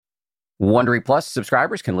Wondery Plus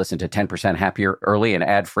subscribers can listen to 10% Happier early and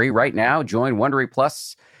ad-free right now. Join Wondery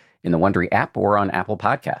Plus in the Wondery app or on Apple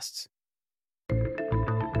Podcasts.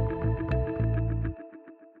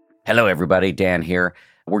 Hello, everybody. Dan here.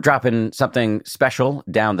 We're dropping something special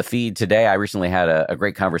down the feed today. I recently had a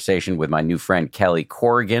great conversation with my new friend, Kelly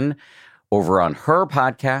Corrigan, over on her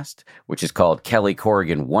podcast, which is called Kelly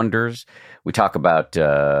Corrigan Wonders. We talk about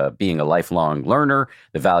being a lifelong learner,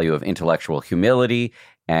 the value of intellectual humility,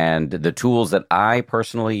 and the tools that I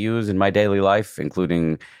personally use in my daily life,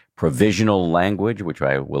 including provisional language, which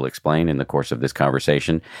I will explain in the course of this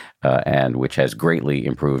conversation, and which has greatly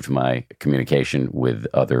improved my communication with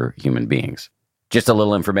other human beings. Just a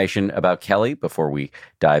little information about Kelly before we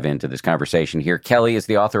dive into this conversation here. Kelly is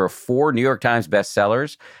the author of 4 New York Times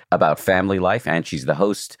bestsellers about family life, and she's the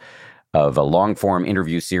host of a long-form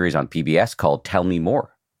interview series on PBS called Tell Me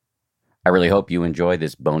More. I really hope you enjoy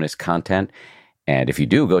this bonus content. And if you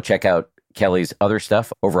do, go check out Kelly's other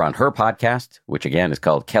stuff over on her podcast, which again is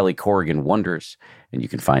called Kelly Corrigan Wonders, and you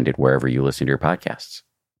can find it wherever you listen to your podcasts.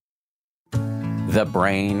 The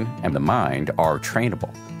brain and the mind are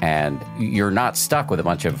trainable, and you're not stuck with a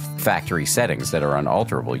bunch of factory settings that are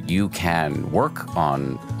unalterable. You can work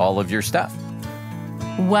on all of your stuff.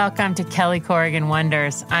 Welcome to Kelly Corrigan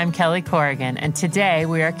Wonders. I'm Kelly Corrigan, and today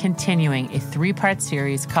we are continuing a 3-part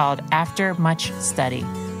series called After Much Study.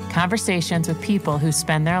 Conversations with people who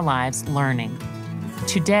spend their lives learning.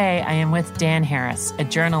 Today, I am with Dan Harris, a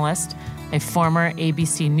journalist, a former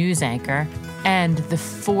ABC News anchor, and the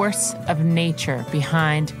force of nature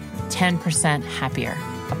behind 10% Happier,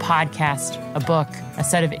 a podcast, a book, a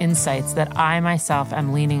set of insights that I myself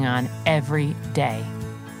am leaning on every day.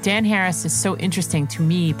 Dan Harris is so interesting to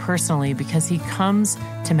me personally because he comes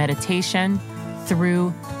to meditation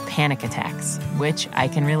through panic attacks, which I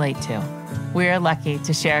can relate to. We are lucky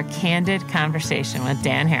to share a candid conversation with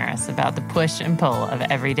Dan Harris about the push and pull of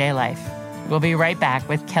everyday life. We'll be right back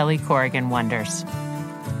with Kelly Corrigan Wonders.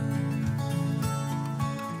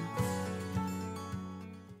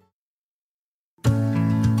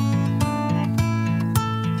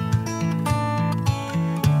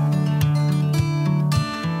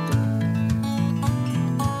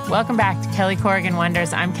 Welcome back to Kelly Corrigan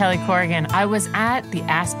Wonders. I'm Kelly Corrigan. I was at the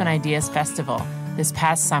Aspen Ideas Festival this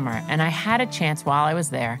past summer, and I had a chance while I was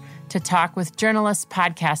there to talk with journalist,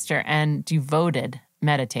 podcaster, and devoted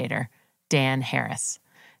meditator, Dan Harris.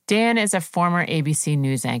 Dan is a former ABC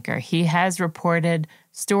News anchor. He has reported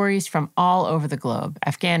stories from all over the globe: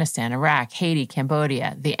 Afghanistan, Iraq, Haiti,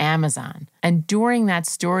 Cambodia, the Amazon. And during that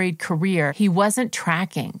storied career, he wasn't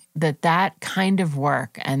tracking that kind of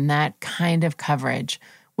work and that kind of coverage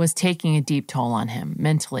was taking a deep toll on him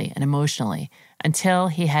mentally and emotionally until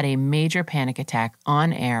he had a major panic attack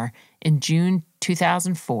on air in June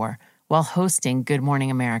 2004 while hosting Good Morning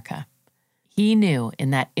America. He knew in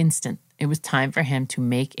that instant it was time for him to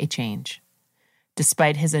make a change.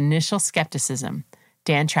 Despite his initial skepticism,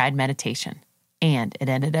 Dan tried meditation, and it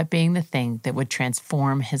ended up being the thing that would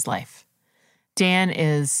transform his life. Dan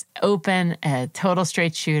is open, a total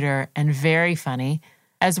straight shooter, and very funny,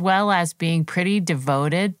 as well as being pretty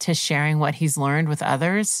devoted to sharing what he's learned with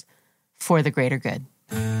others for the greater good.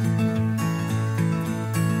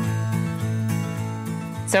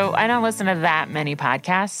 So I don't listen to that many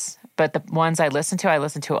podcasts, but the ones I listen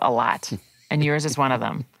to a lot. And yours is one of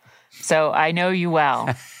them. So I know you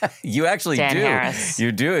well. You actually Dan do. Harris.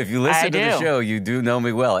 You do. If you listen to the show, you do know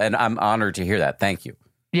me well. And I'm honored to hear that. Thank you.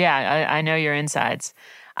 Yeah, I know your insides.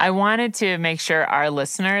 I wanted to make sure our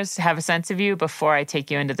listeners have a sense of you before I take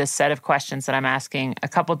you into this set of questions that I'm asking a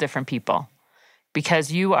couple different people,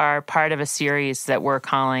 because you are part of a series that we're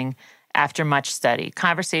calling After Much Study,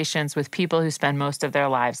 conversations with people who spend most of their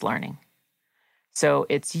lives learning. So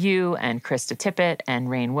it's you and Krista Tippett and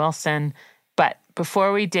Rainn Wilson. But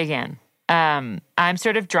before we dig in, I'm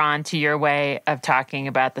sort of drawn to your way of talking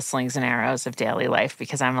about the slings and arrows of daily life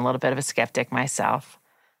because I'm a little bit of a skeptic myself.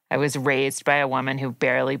 I was raised by a woman who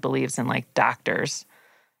barely believes in like doctors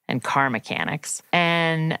and car mechanics.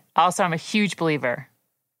 And also I'm a huge believer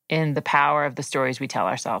in the power of the stories we tell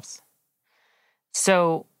ourselves.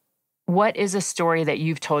 So what is a story that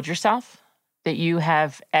you've told yourself that you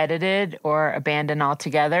have edited or abandoned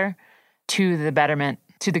altogether to the betterment,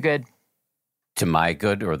 to the good? To my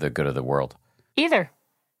good or the good of the world? Either.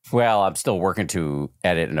 Well, I'm still working to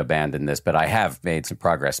edit and abandon this, but I have made some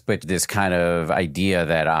progress. But this kind of idea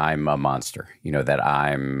that I'm a monster, that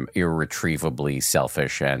I'm irretrievably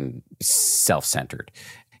selfish and self-centered.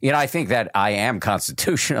 I think that I am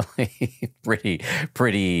constitutionally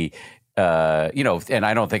pretty And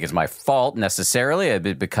I don't think it's my fault necessarily,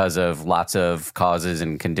 because of lots of causes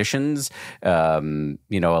and conditions. You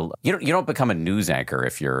don't become a news anchor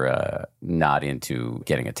if you're not into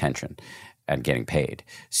getting attention and getting paid.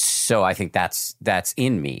 So I think that's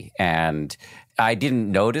in me, and I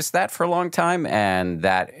didn't notice that for a long time, and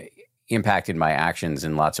that impacted my actions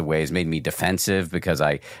in lots of ways, made me defensive because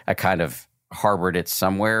I kind of harbored it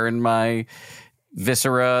somewhere in my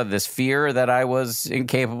viscera, this fear that I was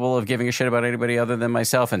incapable of giving a shit about anybody other than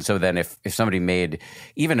myself. And so then if somebody made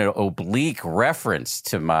even an oblique reference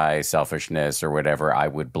to my selfishness or whatever, I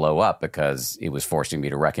would blow up because it was forcing me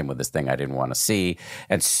to reckon with this thing I didn't want to see.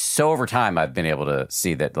 And so over time, I've been able to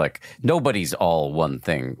see that, like, nobody's all one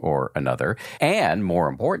thing or another. And more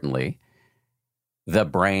importantly, the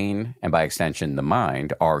brain, and by extension, the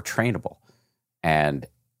mind, are trainable. And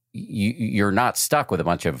you're not stuck with a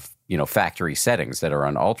bunch of factory settings that are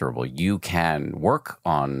unalterable. You can work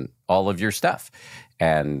on all of your stuff.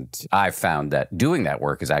 And I've found that doing that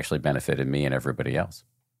work has actually benefited me and everybody else.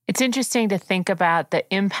 It's interesting to think about the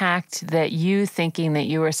impact that you thinking that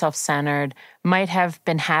you were self-centered might have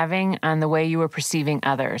been having on the way you were perceiving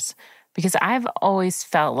others. Because I've always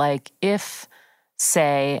felt like if,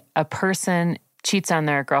 say, a person cheats on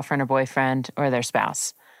their girlfriend or boyfriend or their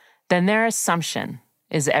spouse, then their assumption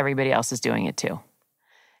is everybody else is doing it too.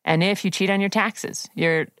 And if you cheat on your taxes,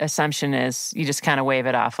 your assumption is you just kind of wave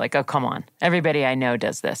it off like, oh, come on, everybody I know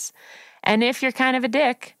does this. And if you're kind of a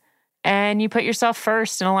dick and you put yourself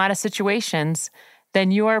first in a lot of situations, then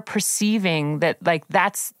you are perceiving that, like,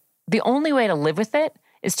 that's the only way to live with it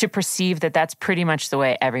is to perceive that that's pretty much the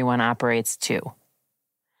way everyone operates too.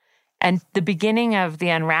 And the beginning of the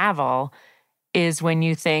unravel is when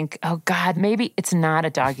you think, oh God, maybe it's not a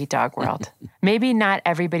dog-eat-dog world. Maybe not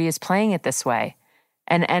everybody is playing it this way.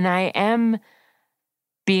 And I am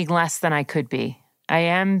being less than I could be. I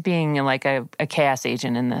am being like a chaos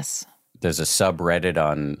agent in this. There's a subreddit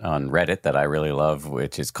on Reddit that I really love,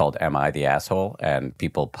 which is called Am I the Asshole? And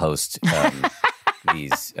people post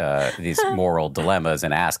these moral dilemmas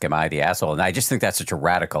and ask, am I the asshole? And I just think that's such a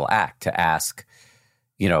radical act to ask,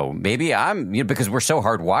 maybe I'm, because we're so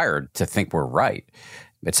hardwired to think we're right.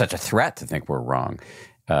 It's such a threat to think we're wrong.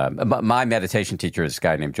 My meditation teacher is this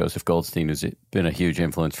guy named Joseph Goldstein, who's been a huge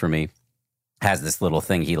influence for me, has this little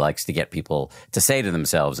thing he likes to get people to say to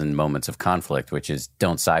themselves in moments of conflict, which is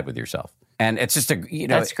don't side with yourself. And it's just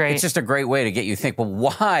That's great. It's just a great way to get you to think, well,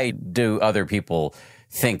 why do other people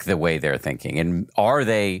think the way they're thinking? And are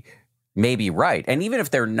they maybe right? And even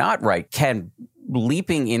if they're not right, can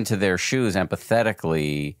leaping into their shoes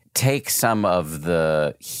empathetically take some of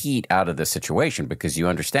the heat out of the situation, because you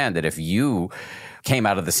understand that if you came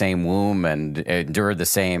out of the same womb and endured the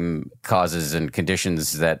same causes and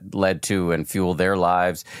conditions that led to and fueled their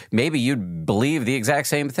lives, maybe you'd believe the exact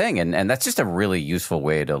same thing. And that's just a really useful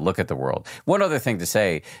way to look at the world. One other thing to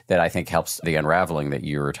say that I think helps the unraveling that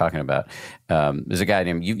you were talking about, there's a guy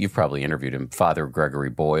named, you've probably interviewed him, Father Gregory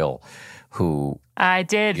Boyle, who... I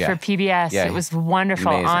did for PBS. Yeah, it was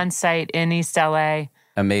wonderful, on site in East LA.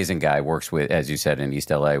 Amazing guy, works with, as you said, in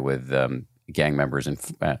East LA with gang members and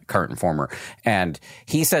current and former. And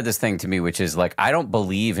he said this thing to me, which is like, I don't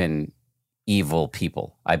believe in evil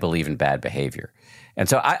people. I believe in bad behavior. And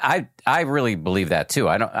so I really believe that too.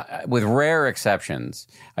 With rare exceptions,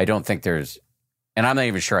 I don't think there's, and I'm not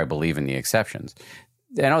even sure I believe in the exceptions.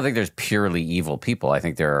 I don't think there's purely evil people. I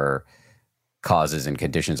think there are causes and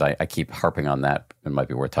conditions. I keep harping on that. It might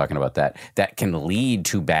be worth talking about that can lead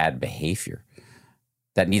to bad behavior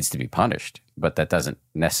that needs to be punished, but that doesn't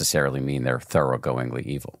necessarily mean they're thoroughgoingly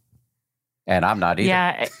evil. And I'm not either.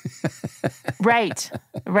 Yeah.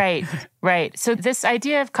 Right. So this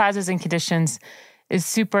idea of causes and conditions is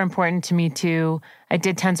super important to me too. I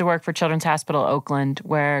did tons of work for Children's Hospital Oakland,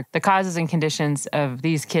 where the causes and conditions of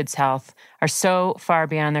these kids' health are so far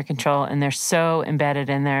beyond their control and they're so embedded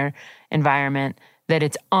in their environment that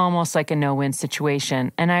it's almost like a no-win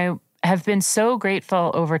situation. And I have been so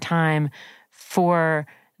grateful over time for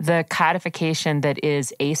the codification that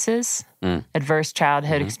is ACEs, adverse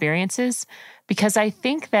childhood experiences, because I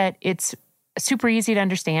think that it's super easy to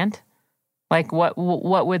understand. Like, what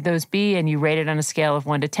would those be? And you rate it on a scale of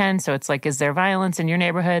 1 to 10. So it's like, is there violence in your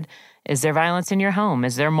neighborhood? Is there violence in your home?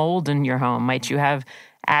 Is there mold in your home? Might you have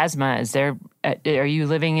asthma? Are you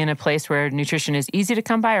living in a place where nutrition is easy to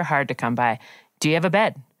come by or hard to come by? Do you have a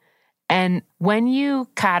bed? And when you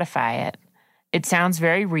codify it, it sounds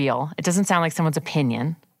very real. It doesn't sound like someone's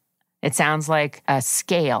opinion. It sounds like a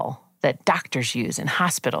scale that doctors use in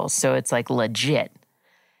hospitals. So it's like legit.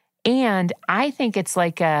 And I think it's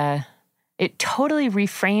like it totally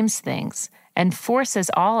reframes things and forces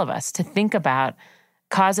all of us to think about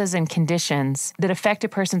causes and conditions that affect a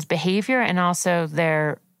person's behavior and also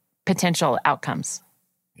their potential outcomes.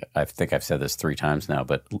 I think I've said this 3 times now,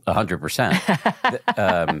 but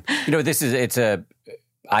 100%.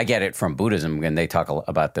 I get it from Buddhism, and they talk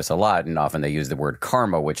about this a lot, and often they use the word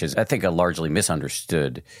karma, which is, I think, a largely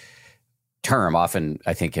misunderstood term. Often,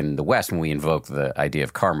 I think in the West, when we invoke the idea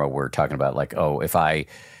of karma, we're talking about like, oh, if I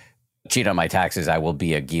cheat on my taxes, I will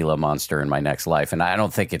be a Gila monster in my next life. And I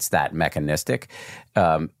don't think it's that mechanistic.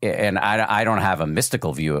 And I don't have a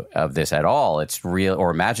mystical view of this at all. It's real,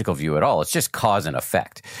 or a magical view at all. It's just cause and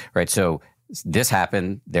effect, right? So this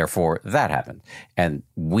happened, therefore that happened. And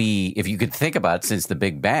if you could think about it, since the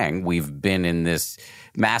Big Bang, we've been in this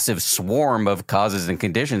massive swarm of causes and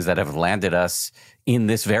conditions that have landed us in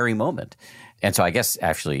this very moment. And so I guess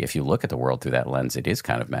actually, if you look at the world through that lens, it is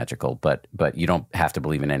kind of magical, but you don't have to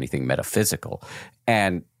believe in anything metaphysical.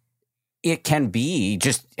 And it can be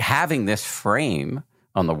just having this frame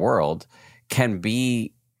on the world can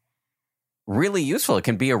be really useful. It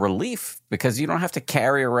can be a relief because you don't have to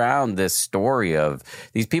carry around this story of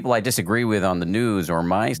these people I disagree with on the news, or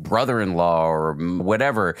my brother-in-law, or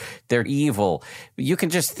whatever. They're evil. You can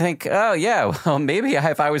just think, oh yeah, well, maybe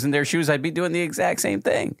if I was in their shoes, I'd be doing the exact same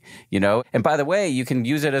thing, And by the way, you can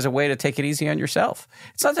use it as a way to take it easy on yourself.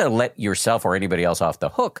 It's not to let yourself or anybody else off the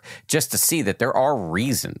hook, just to see that there are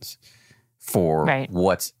reasons for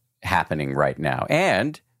what's happening right now.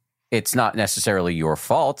 And it's not necessarily your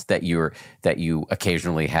fault that you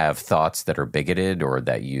occasionally have thoughts that are bigoted, or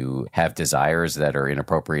that you have desires that are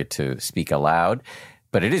inappropriate to speak aloud,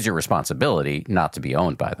 but it is your responsibility not to be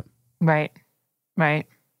owned by them. Right.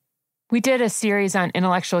 We did a series on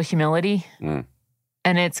intellectual humility, and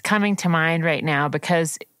it's coming to mind right now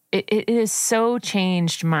because it has so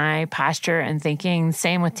changed my posture and thinking.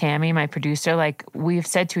 Same with Tammy, my producer. Like, we've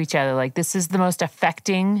said to each other, like, this is the most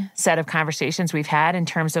affecting set of conversations we've had in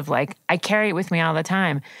terms of, like, I carry it with me all the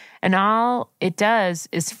time. And all it does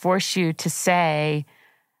is force you to say,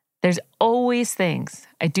 there's always things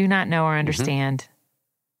I do not know or understand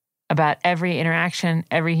about every interaction,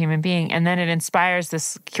 every human being. And then it inspires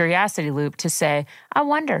this curiosity loop to say, I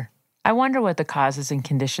wonder what the causes and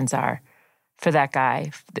conditions are for that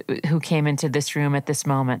guy who came into this room at this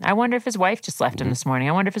moment. I wonder if his wife just left him this morning.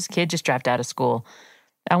 I wonder if his kid just dropped out of school.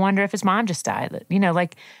 I wonder if his mom just died.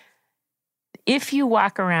 Like, if you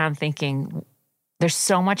walk around thinking, there's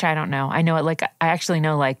so much I don't know. I know it, like, I actually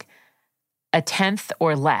know like 1/10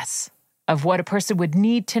 or less of what a person would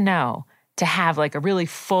need to know to have like a really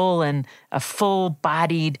full and a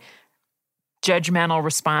full-bodied judgmental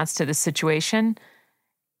response to the situation,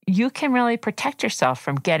 you can really protect yourself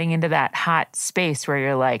from getting into that hot space where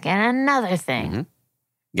you're like, and another thing.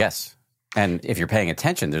 Yes. And if you're paying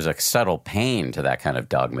attention, there's a subtle pain to that kind of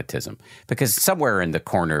dogmatism, because somewhere in the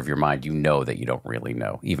corner of your mind, you know that you don't really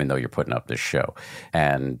know, even though you're putting up this show.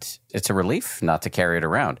 And it's a relief not to carry it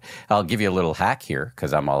around. I'll give you a little hack here,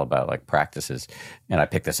 because I'm all about like practices. And I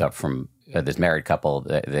picked this up from this married couple.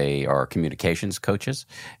 They are communications coaches,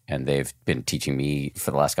 and they've been teaching me for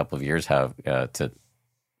the last couple of years how to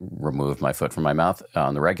remove my foot from my mouth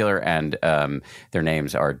on the regular. And their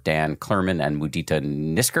names are Dan Klerman and Mudita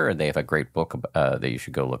Nisker. They have a great book that you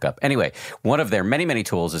should go look up. Anyway, one of their many, many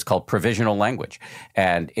tools is called provisional language.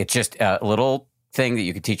 And it's just a little thing that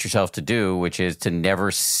you can teach yourself to do, which is to never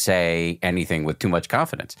say anything with too much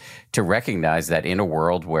confidence, to recognize that in a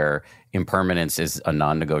world where impermanence is a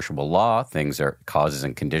non-negotiable law, causes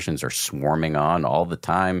and conditions are swarming on all the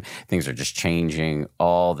time, things are just changing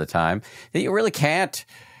all the time, that you really can't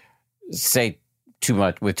say too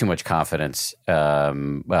much with too much confidence.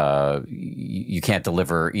 You can't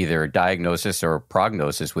deliver either diagnosis or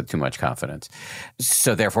prognosis with too much confidence.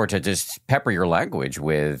 So therefore, to just pepper your language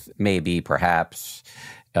with maybe, perhaps,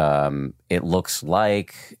 it looks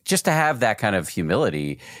like, just to have that kind of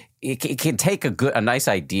humility. It can take a nice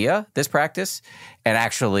idea, this practice, and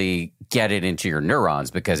actually get it into your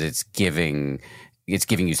neurons, because it's giving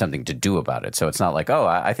you something to do about it. So it's not like, oh,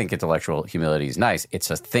 I think intellectual humility is nice.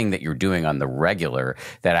 It's a thing that you're doing on the regular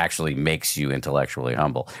that actually makes you intellectually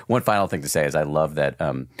humble. One final thing to say is I love that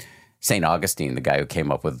St. Augustine, the guy who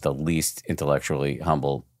came up with the least intellectually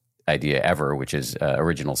humble idea ever, which is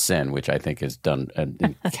original sin, which I think has done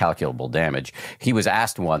an incalculable damage. He was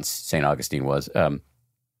asked once, St. Augustine was,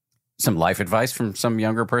 some life advice from some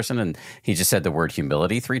younger person, and he just said the word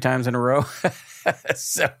humility 3 times in a row.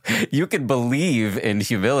 So you can believe in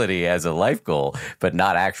humility as a life goal, but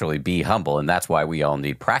not actually be humble. And that's why we all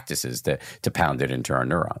need practices to pound it into our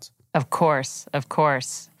neurons. Of course.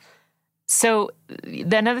 So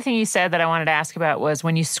another thing you said that I wanted to ask about was,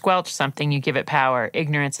 when you squelch something, you give it power.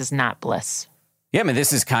 Ignorance is not bliss. Yeah, I mean,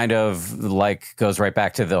 this is kind of like goes right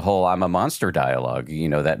back to the whole "I'm a monster" dialogue,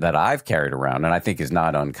 that I've carried around, and I think is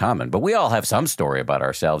not uncommon. But we all have some story about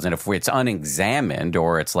ourselves, and if it's unexamined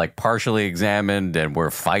or it's like partially examined and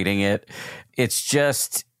we're fighting it, it's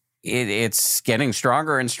just it's getting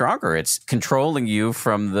stronger and stronger. It's controlling you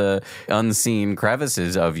from the unseen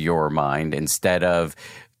crevices of your mind instead of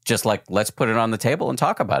just like, let's put it on the table and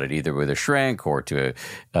talk about it, either with a shrink or to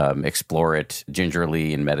explore it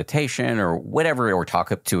gingerly in meditation or whatever, or talk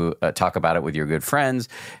about it with your good friends.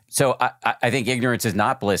 So I think ignorance is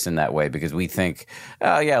not bliss in that way, because we think,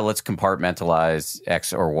 oh, yeah, let's compartmentalize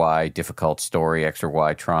X or Y difficult story, X or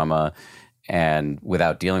Y trauma, and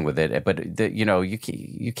without dealing with it. But,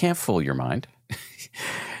 you can't fool your mind.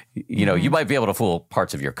 You might be able to fool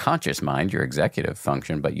parts of your conscious mind, your executive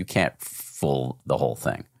function, but you can't fool the whole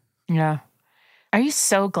thing. Yeah. Are you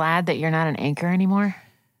so glad that you're not an anchor anymore?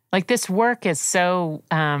 Like, this work is so,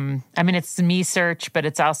 it's me search, but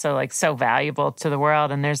it's also like so valuable to the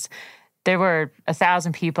world. And there were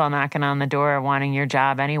 1,000 people knocking on the door wanting your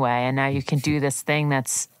job anyway. And now you can do this thing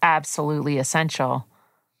that's absolutely essential.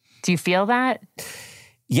 Do you feel that?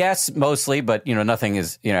 Yes, mostly, but nothing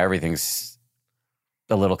is, everything's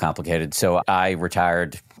a little complicated. So I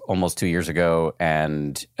retired almost 2 years ago,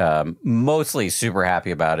 and mostly super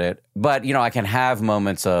happy about it. But, I can have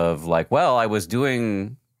moments of like, well, I was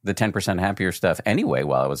doing the 10% happier stuff anyway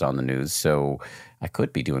while I was on the news, so I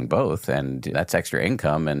could be doing both, and that's extra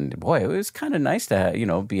income. And boy, it was kind of nice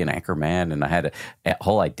to, be an anchor man, and I had a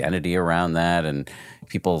whole identity around that, and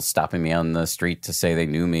people stopping me on the street to say they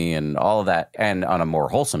knew me and all of that. And on a more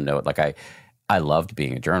wholesome note, like I loved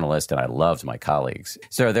being a journalist, and I loved my colleagues.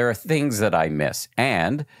 So there are things that I miss,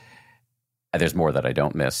 and there's more that I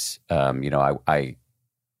don't miss. I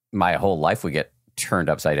my whole life would get turned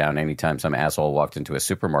upside down anytime some asshole walked into a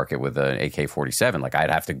supermarket with an AK-47. Like,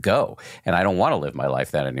 I'd have to go, and I don't want to live my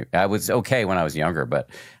life that. I was okay when I was younger, but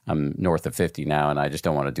I'm north of 50 now, and I just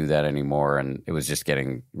don't want to do that anymore. And it was just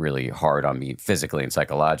getting really hard on me physically and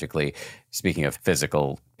psychologically. Speaking of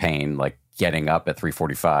physical pain, like getting up at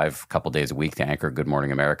 3:45 a couple days a week to anchor Good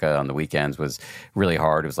Morning America on the weekends was really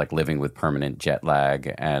hard. It was like living with permanent jet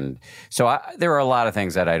lag. And so there are a lot of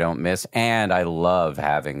things that I don't miss. And I love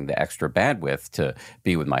having the extra bandwidth to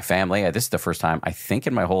be with my family. This is the first time, I think,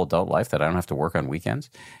 in my whole adult life that I don't have to work on weekends.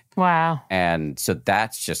 Wow. And so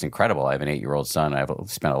that's just incredible. I have an 8-year-old son. I've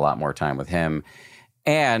spent a lot more time with him.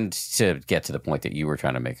 And to get to the point that you were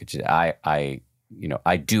trying to make, I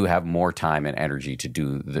do have more time and energy to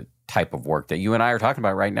do the type of work that you and I are talking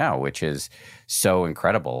about right now, which is so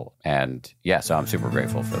incredible. And yeah, so I'm super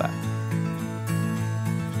grateful for that.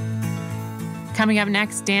 Coming up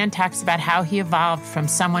next, Dan talks about how he evolved from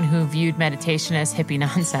someone who viewed meditation as hippie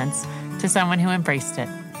nonsense to someone who embraced it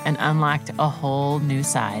and unlocked a whole new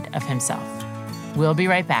side of himself. We'll be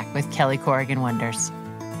right back with Kelly Corrigan Wonders.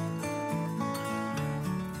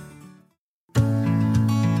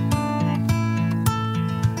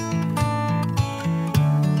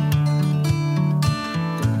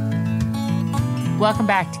 Welcome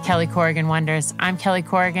back to Kelly Corrigan Wonders. I'm Kelly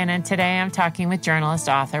Corrigan, and today I'm talking with journalist,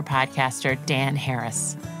 author, podcaster Dan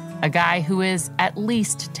Harris, a guy who is at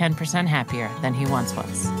least 10% happier than he once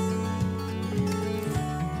was.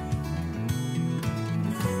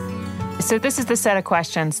 So this is the set of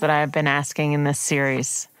questions that I've been asking in this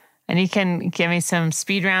series. And you can give me some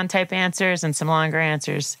speed round type answers and some longer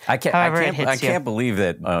answers. I can't believe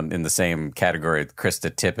that in the same category with Krista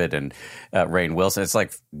Tippett and Rainn Wilson, it's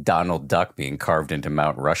like Donald Duck being carved into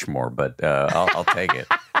Mount Rushmore. But I'll take it.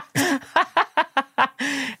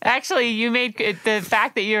 Actually, you made the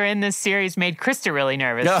fact that you're in this series made Krista really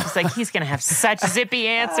nervous. No. She's like, he's going to have such zippy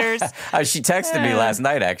answers. She texted me last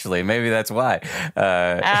night, actually. Maybe that's why.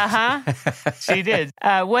 She did.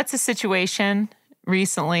 What's a situation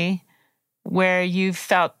recently where you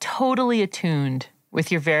felt totally attuned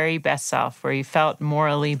with your very best self, where you felt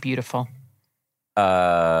morally beautiful?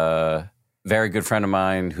 Very good friend of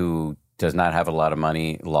mine who does not have a lot of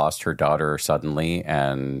money lost her daughter suddenly,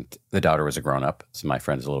 and the daughter was a grown-up, so my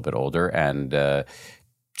friend's a little bit older, and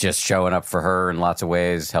just showing up for her in lots of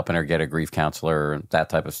ways, helping her get a grief counselor, that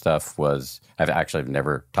type of stuff I've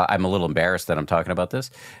never I'm a little embarrassed that I'm talking about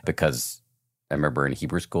this, because I remember in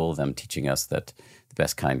Hebrew school them teaching us that the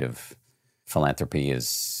best kind of philanthropy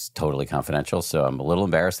is totally confidential. So I'm a little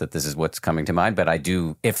embarrassed that this is what's coming to mind, but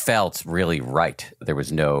it felt really right. There was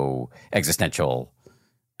no existential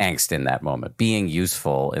angst in that moment. Being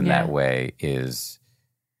useful in that way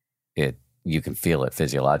you can feel it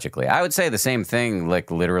physiologically. I would say the same thing, like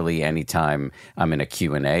literally anytime I'm in a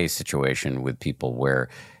Q&A situation with people where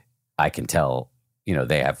I can tell,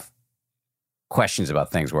 they have questions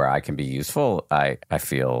about things where I can be useful, I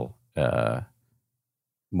feel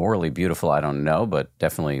morally beautiful. I don't know, but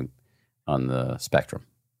definitely on the spectrum.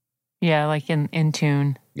 Yeah, like in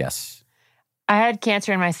tune. Yes. I had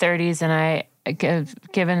cancer in my 30s, and I've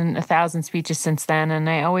given 1,000 speeches since then. And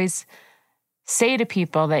I always say to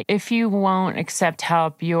people that if you won't accept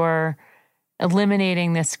help, you're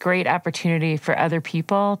eliminating this great opportunity for other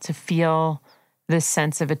people to feel this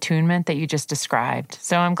sense of attunement that you just described.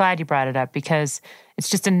 So I'm glad you brought it up, because it's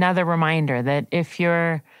just another reminder that if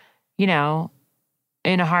you're, in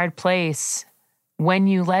a hard place, when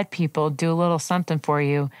you let people do a little something for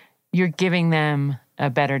you, you're giving them a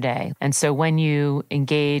better day. And so when you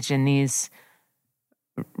engage in these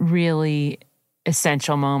really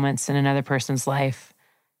essential moments in another person's life,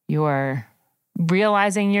 you're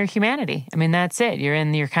realizing your humanity. I mean, that's it. You're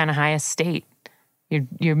in your kind of highest state.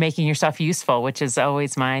 You're making yourself useful, which is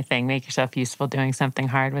always my thing. Make yourself useful doing something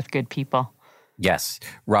hard with good people. Yes.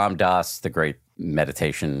 Ram Dass, the great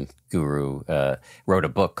meditation guru, wrote a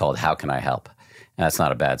book called How Can I Help? And that's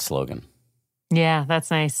not a bad slogan. Yeah, that's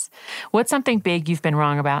nice. What's something big you've been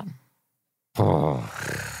wrong about? Oh,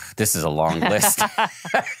 this is a long list.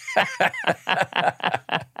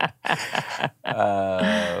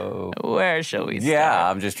 Where shall we start? Yeah,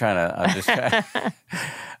 I'm just trying to.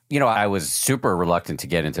 I was super reluctant to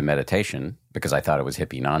get into meditation because I thought it was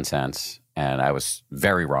hippie nonsense. And I was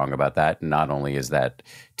very wrong about that. Not only is that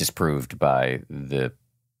disproved by the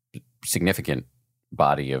significant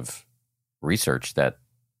body of research that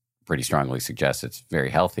pretty strongly suggests it's very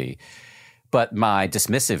healthy, but my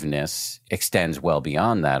dismissiveness extends well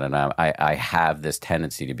beyond that. And I have this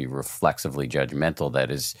tendency to be reflexively judgmental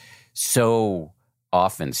that is so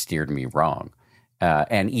often steered me wrong.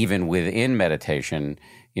 And even within meditation,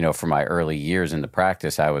 for my early years in the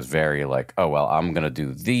practice, I was very like, oh, well, I'm going to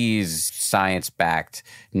do these science-backed,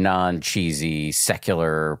 non-cheesy,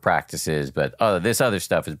 secular practices, but this other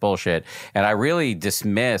stuff is bullshit. And I really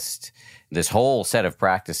dismissed this whole set of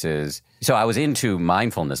practices. So I was into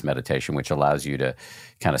mindfulness meditation, which allows you to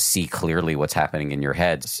kind of see clearly what's happening in your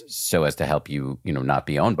head so as to help you, not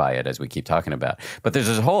be owned by it, as we keep talking about. But there's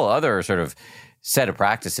this whole other sort of set of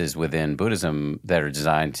practices within Buddhism that are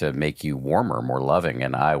designed to make you warmer, more loving.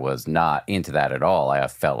 And I was not into that at all. I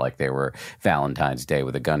felt like they were Valentine's Day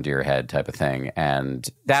with a gun to your head type of thing. And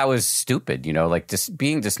that was stupid, like just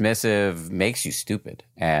being dismissive makes you stupid.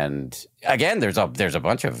 And again, there's a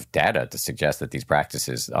bunch of data to suggest that these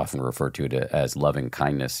practices, often referred to as loving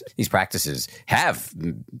kindness, these practices have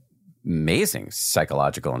amazing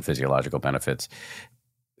psychological and physiological benefits.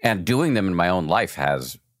 And doing them in my own life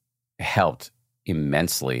has helped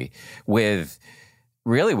immensely with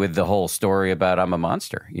the whole story about I'm a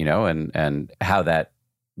monster, and how that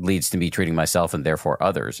leads to me treating myself and therefore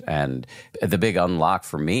others. And the big unlock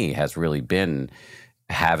for me has really been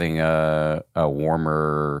having a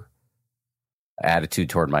warmer attitude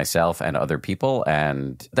toward myself and other people.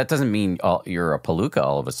 And that doesn't mean you're a palooka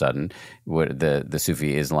all of a sudden. What the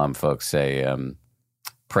Sufi Islam folks say,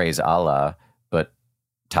 praise Allah, but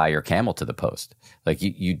tie your camel to the post. Like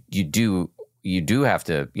you do have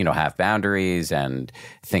to, have boundaries and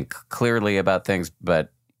think clearly about things.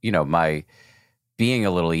 But, my being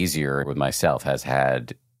a little easier with myself has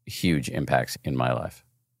had huge impacts in my life.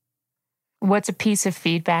 What's a piece of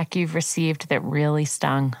feedback you've received that really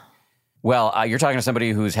stung? Well, you're talking to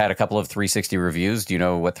somebody who's had a couple of 360 reviews. Do you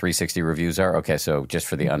know what 360 reviews are? Okay, so just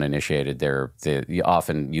for the uninitiated, they're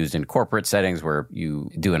often used in corporate settings where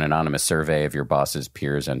you do an anonymous survey of your boss's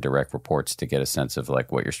peers and direct reports to get a sense of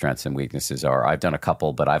like what your strengths and weaknesses are. I've done a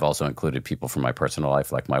couple, but I've also included people from my personal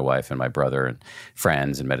life, like my wife and my brother and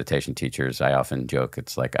friends and meditation teachers. I often joke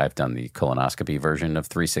it's like I've done the colonoscopy version of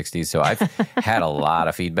 360. So I've had a lot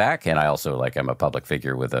of feedback, and I also I'm a public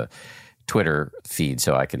figure with a Twitter feed,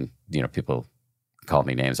 so I can, people call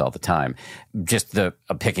me names all the time. Just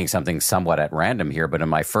picking something somewhat at random here, but in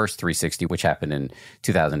my first 360, which happened in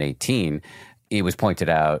 2018, it was pointed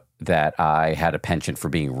out that I had a penchant for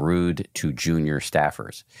being rude to junior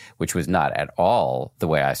staffers, which was not at all the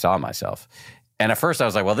way I saw myself. And at first I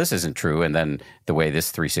was like, well, this isn't true. And then the way this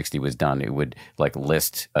 360 was done, it would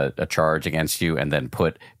list a charge against you and then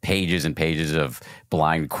put pages and pages of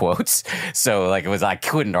blind quotes. So I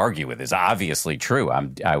couldn't argue with this. Obviously true.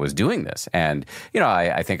 I was doing this. And,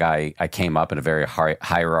 I think I came up in a very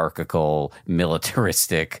hierarchical,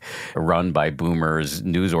 militaristic, run by boomers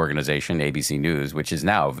news organization, ABC News, which is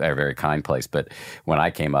now a very, very kind place. But when I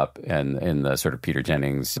came up in the sort of Peter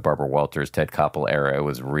Jennings, Barbara Walters, Ted Koppel era, it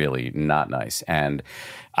was really not nice. And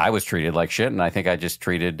I was treated like shit, and I think I just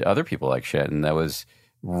treated other people like shit. And that was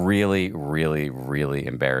really, really, really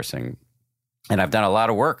embarrassing And I've done a lot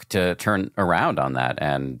of work to turn around on that.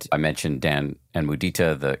 And I mentioned Dan and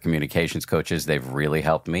Mudita, the communications coaches. They've really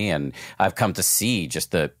helped me. And I've come to see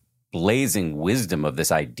just the blazing wisdom of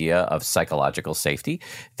this idea of psychological safety,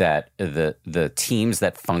 that the teams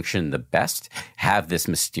that function the best have this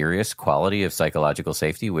mysterious quality of psychological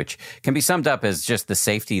safety, which can be summed up as just the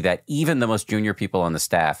safety that even the most junior people on the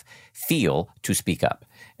staff feel to speak up.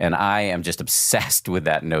 And I am just obsessed with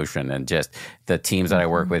that notion, and just the teams that I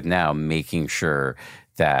work with now, making sure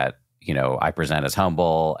that, you know, I present as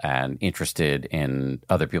humble and interested in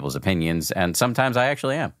other people's opinions. And sometimes I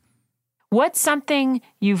actually am. What's something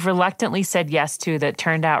you've reluctantly said yes to that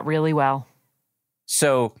turned out really well?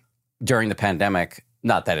 So during the pandemic,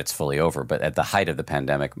 not that it's fully over, but at the height of the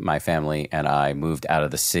pandemic, my family and I moved out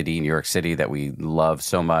of the city, New York City, that we love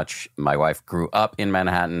so much. My wife grew up in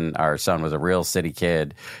Manhattan. Our son was a real city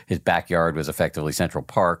kid. His backyard was effectively Central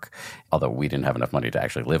Park, although we didn't have enough money to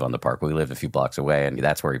actually live on the park. We lived a few blocks away, and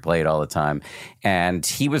that's where he played all the time. And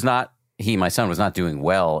my son was not doing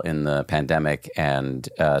well in the pandemic. And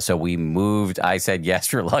so we moved. I said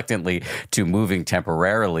yes reluctantly to moving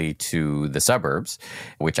temporarily to the suburbs,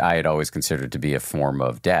 which I had always considered to be a form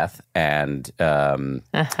of death. And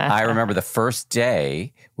I remember the first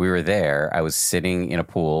day we were there, I was sitting in a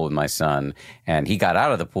pool with my son, and he got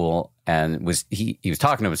out of the pool and he was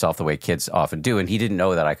talking to himself the way kids often do. And he didn't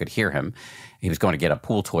know that I could hear him. He was going to get a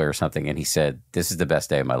pool toy or something. And he said, "This is the best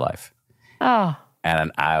day of my life." Oh.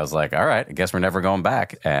 And I was like, all right, I guess we're never going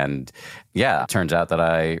back. And yeah, it turns out that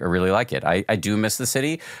I really like it. I do miss the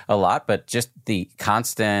city a lot, but just the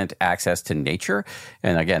constant access to nature,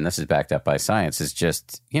 and again, this is backed up by science, is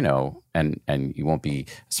just, you know, and you won't be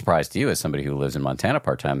surprised to you as somebody who lives in Montana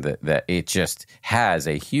part-time, that it just has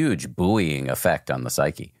a huge buoying effect on the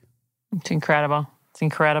psyche. It's incredible. It's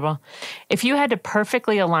incredible. If you had to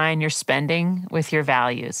perfectly align your spending with your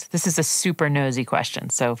values, this is a super nosy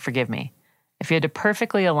question, so forgive me. If you had to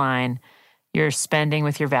perfectly align your spending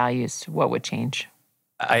with your values, what would change?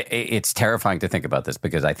 It's terrifying to think about this,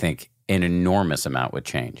 because I think an enormous amount would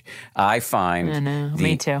change. I find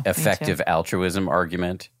the effective altruism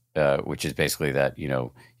argument, which is basically that, you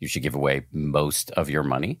know, you should give away most of your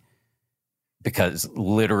money, because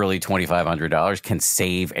literally $2,500 can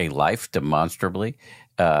save a life demonstrably.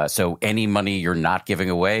 So any money you're not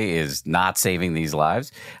giving away is not saving these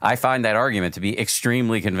lives. I find that argument to be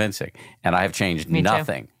extremely convincing, and I have changed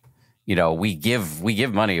nothing. You know, we give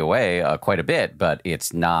money away quite a bit, but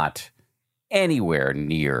it's not anywhere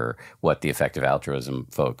near what the effective altruism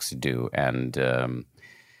folks do. And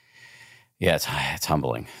it's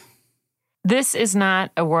humbling. This is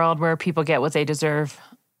not a world where people get what they deserve.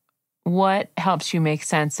 What helps you make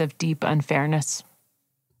sense of deep unfairness?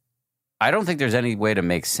 I don't think there's any way to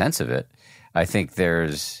make sense of it. I think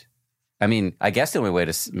I guess the only way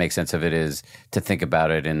to make sense of it is to think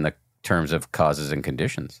about it in the terms of causes and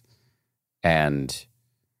conditions. And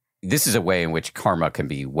this is a way in which karma can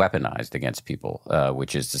be weaponized against people,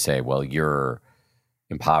 which is to say, well, you're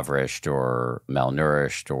impoverished or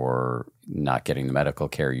malnourished or not getting the medical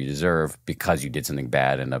care you deserve because you did something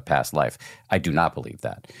bad in a past life. I do not believe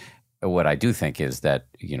that. What I do think is that,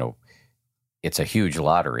 you know, it's a huge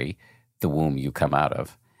lottery, the womb you come out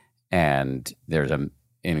of. And there's an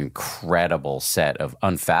incredible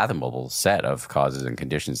unfathomable set of causes and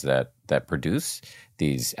conditions that produce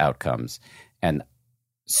these outcomes. And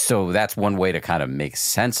so that's one way to kind of make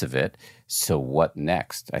sense of it. So what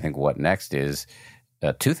next? I think what next is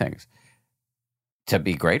two things. To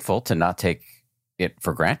be grateful, to not take it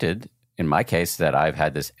for granted. In my case, that I've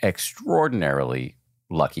had this extraordinarily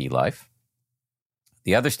lucky life.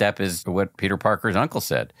 The other step is what Peter Parker's uncle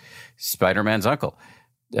said, Spider-Man's uncle.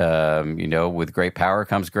 With great power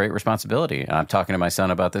comes great responsibility. And I'm talking to my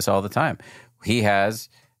son about this all the time. He has,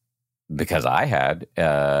 because I had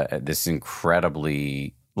this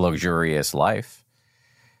incredibly luxurious life,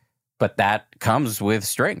 but that comes with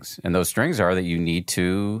strings. And those strings are that you need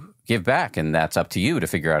to give back. And that's up to you to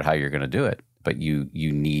figure out how you're going to do it. But you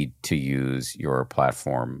need to use your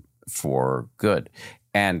platform for good.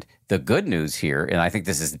 And the good news here, and I think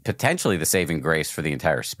this is potentially the saving grace for the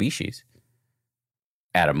entire species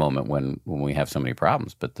at a moment when we have so many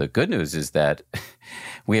problems. But the good news is that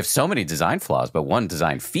we have so many design flaws, but one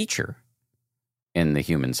design feature in the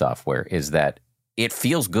human software is that it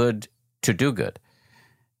feels good to do good.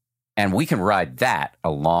 And we can ride that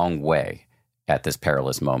a long way at this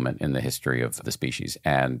perilous moment in the history of the species.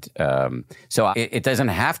 And so it doesn't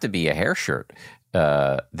have to be a hair shirt.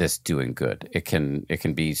 This doing good.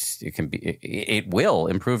 It will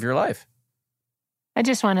improve your life. I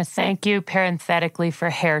just want to thank you parenthetically for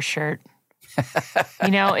hair shirt.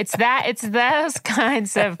 It's those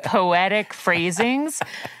kinds of poetic phrasings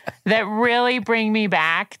that really bring me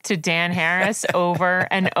back to Dan Harris over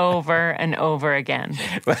and over and over again.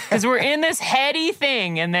 Because we're in this heady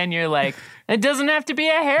thing, and then you're like, it doesn't have to be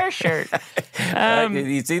a hair shirt.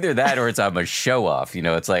 It's either that or I'm a show off.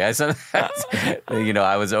 It's like I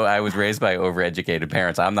was raised by overeducated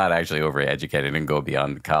parents. I'm not actually overeducated and go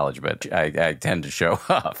beyond college, but I tend to show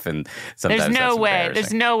off. And sometimes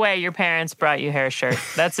there's no way your parents brought you hair shirt.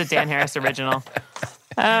 That's a Dan Harris original.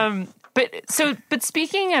 But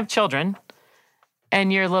speaking of children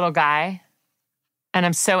and your little guy, and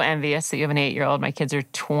I'm so envious that you have an 8-year-old. My kids are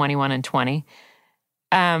 21 and 20.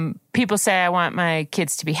 People say I want my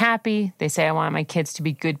kids to be happy. They say I want my kids to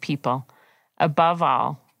be good people. Above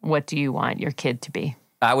all, what do you want your kid to be?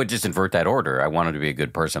 I would just invert that order. I want him to be a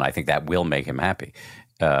good person. I think that will make him happy.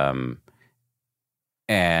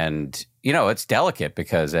 And, it's delicate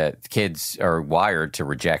because kids are wired to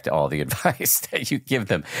reject all the advice that you give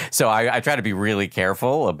them. So I try to be really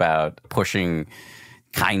careful about pushing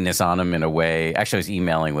kindness on him in a way. Actually, I was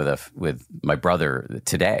emailing with my brother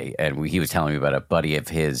today, and he was telling me about a buddy of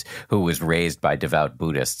his who was raised by devout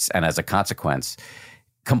Buddhists, and as a consequence,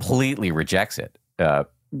 completely rejects it,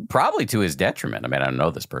 probably to his detriment. I mean, I don't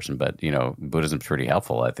know this person, but, Buddhism's pretty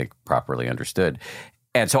helpful, I think, properly understood.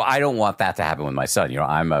 And so I don't want that to happen with my son.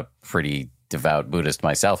 I'm a pretty devout Buddhist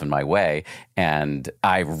myself in my way, and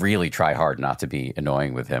I really try hard not to be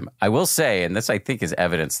annoying with him. I will say, and this I think is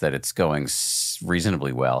evidence that it's going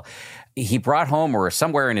reasonably well, he brought home, or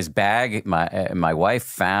somewhere in his bag, my wife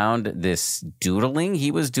found this doodling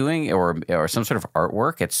he was doing, or some sort of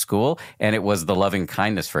artwork at school, and it was the loving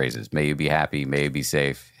kindness phrases. May you be happy, may you be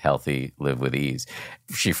safe, healthy, live with ease.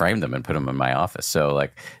 She framed them and put them in my office. So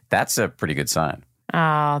that's a pretty good sign.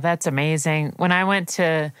 Oh, that's amazing. When I went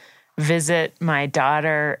to visit my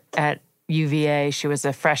daughter at UVA, she was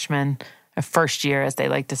a freshman, a first year, as they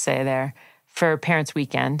like to say there, for Parents'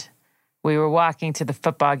 Weekend. We were walking to the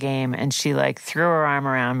football game, and she threw her arm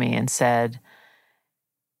around me and said,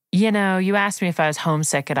 you asked me if I was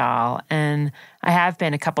homesick at all, and I have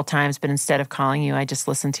been a couple times, but instead of calling you, I just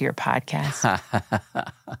listened to your podcast.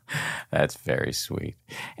 That's very sweet.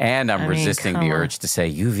 And I'm resisting the urge to say,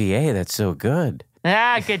 UVA, that's so good.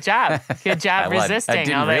 Ah, good job. Good job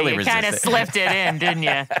resisting. Although really you kind of slipped it in, didn't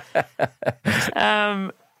you?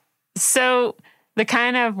 So the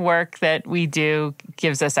kind of work that we do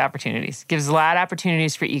gives us opportunities, gives a lot of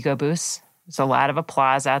opportunities for ego boosts. There's a lot of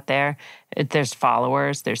applause out there. There's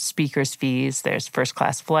followers, there's speakers' fees, there's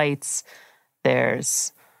first-class flights,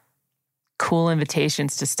 there's cool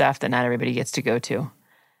invitations to stuff that not everybody gets to go to.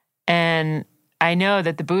 And I know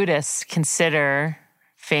that the Buddhists consider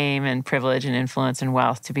fame and privilege and influence and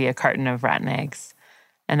wealth to be a carton of rotten eggs.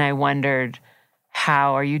 And I wondered,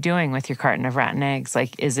 how are you doing with your carton of rotten eggs?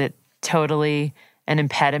 Is it totally an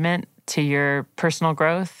impediment to your personal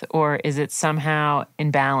growth, or is it somehow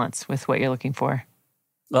in balance with what you're looking for?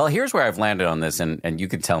 Well, here's where I've landed on this, and you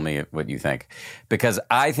can tell me what you think. Because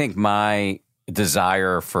I think my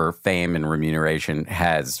desire for fame and remuneration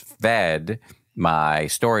has fed my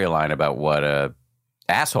storyline about what a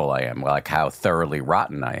asshole I am, how thoroughly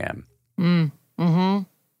rotten I am. Mm-hmm.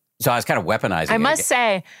 So I was kind of weaponizing it. I must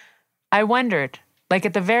say, I wondered,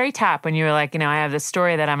 at the very top when you were I have this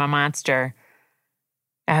story that I'm a monster.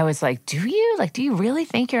 I was like, do you? Do you really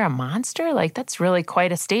think you're a monster? That's really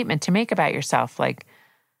quite a statement to make about yourself.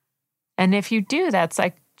 And if you do, that's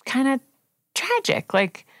kind of tragic.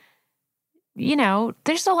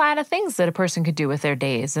 There's a lot of things that a person could do with their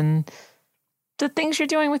days, and the things you're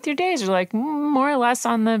doing with your days are more or less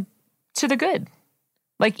to the good.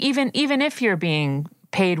 Even if you're being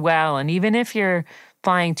paid well, and even if you're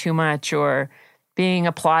flying too much or being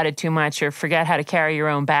applauded too much or forget how to carry your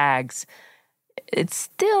own bags, it's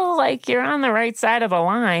still you're on the right side of the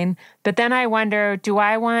line. But then I wonder, do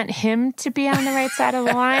I want him to be on the right side of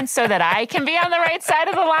the line so that I can be on the right side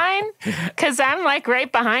of the line? Because I'm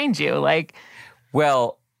right behind you.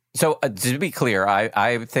 Well, so to be clear,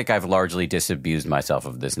 I think I've largely disabused myself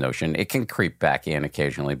of this notion. It can creep back in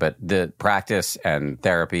occasionally, but the practice and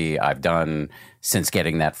therapy I've done since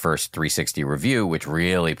getting that first 360 review, which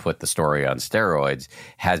really put the story on steroids,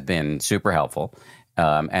 has been super helpful.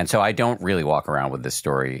 And so I don't really walk around with this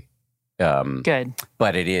story. Good.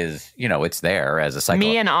 But it is, it's there as a cycle.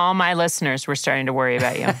 Me and all my listeners were starting to worry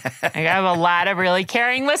about you. I have a lot of really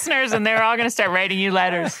caring listeners, and they're all going to start writing you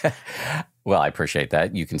letters. Well, I appreciate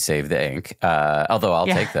that. You can save the ink. Although I'll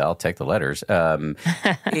take the letters.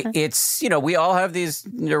 It's, we all have these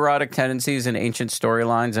neurotic tendencies and ancient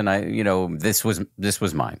storylines, and this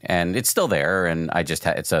was mine, and it's still there. And I just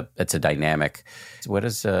it's a dynamic. What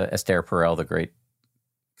does Esther Perel, the great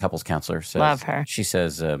couples counselor, says? Love her. She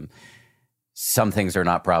says, some things are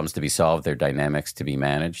not problems to be solved; they're dynamics to be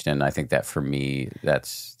managed. And I think that for me,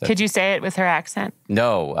 that's Could you say it with her accent?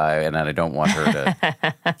 No, and I don't want her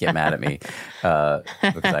to get mad at me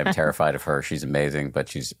because I'm terrified of her. She's amazing, but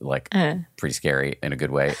she's like pretty scary in a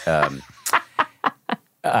good way. I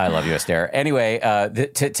love you, Esther. Anyway,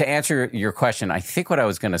 to answer your question, I think what I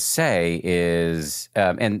was going to say is,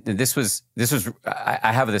 and this was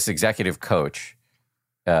I have this executive coach.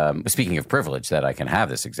 Speaking of privilege, that I can have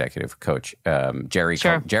this executive coach, Jerry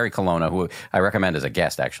Colonna, who I recommend as a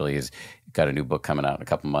guest. Actually, he's got a new book coming out in a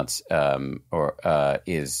couple months,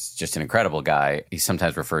 is just an incredible guy. He's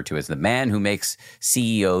sometimes referred to as the man who makes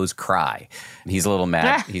CEOs cry. He's a little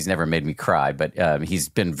mad. He's never made me cry, but he's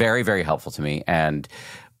been very, very helpful to me. And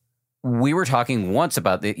we were talking once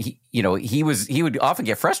about he would often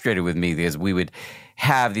get frustrated with me because we would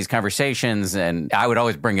have these conversations and I would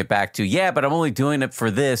always bring it back to, but I'm only doing it for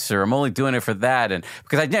this or I'm only doing it for that. And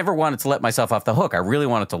because I never wanted to let myself off the hook, I really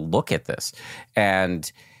wanted to look at this.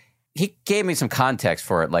 And he gave me some context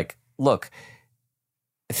for it. Like, look,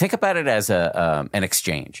 think about it as an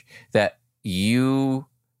exchange that it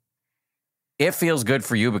feels good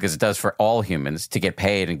for you because it does for all humans to get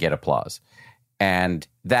paid and get applause. And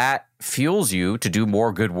that fuels you to do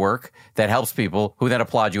more good work that helps people who then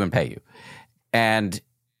applaud you and pay you. And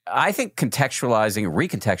I think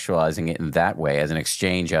recontextualizing it in that way as an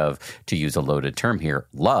exchange of, to use a loaded term here,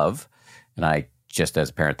 love, and I just as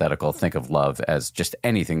parenthetical think of love as just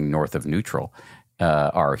anything north of neutral,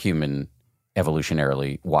 our human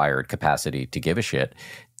evolutionarily wired capacity to give a shit.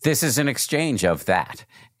 This is an exchange of that.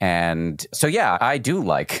 And so, I do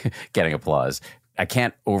like getting applause. I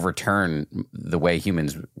can't overturn the way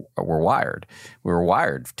humans were wired. We were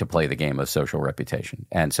wired to play the game of social reputation.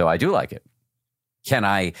 And so I do like it. Can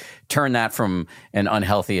I turn that from an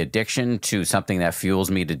unhealthy addiction to something that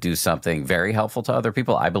fuels me to do something very helpful to other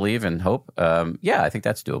people? I believe and hope. I think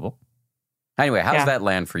that's doable. Anyway, how does that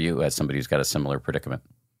land for you as somebody who's got a similar predicament?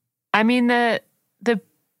 I mean, the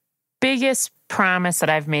biggest promise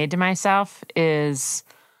that I've made to myself is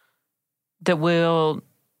that we'll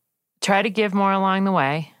try to give more along the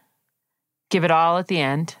way, give it all at the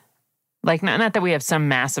end. Like, not that we have some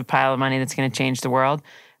massive pile of money that's going to change the world,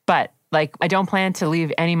 but like, I don't plan to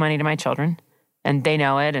leave any money to my children, and they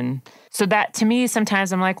know it. And so that, to me,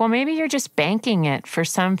 sometimes I'm like, well, maybe you're just banking it for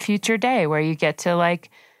some future day where you get to like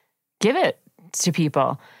give it to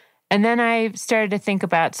people. And then I started to think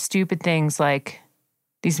about stupid things like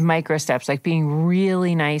these micro steps, like being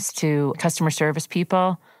really nice to customer service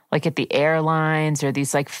people, like at the airlines, or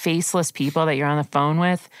these like faceless people that you're on the phone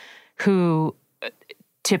with who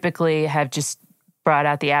typically have just brought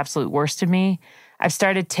out the absolute worst of me. I've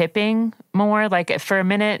started tipping more. Like for a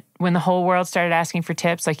minute, when the whole world started asking for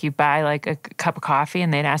tips, like you buy like a cup of coffee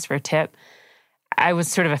and they'd ask for a tip, I was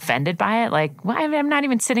sort of offended by it. Like, well, I'm not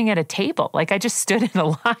even sitting at a table. Like, I just stood in a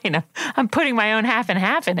line. I'm putting my own half and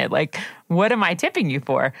half in it. Like, what am I tipping you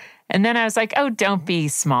for? And then I was like, oh, don't be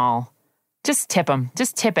small. Just tip them.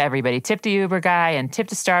 Just tip everybody. Tip the Uber guy and tip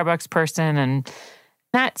the Starbucks person. And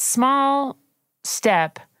that small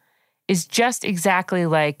step is just exactly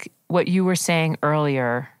like what you were saying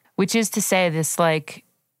earlier, which is to say this like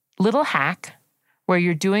little hack where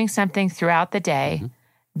you're doing something throughout the day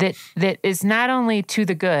that is not only to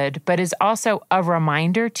the good, but is also a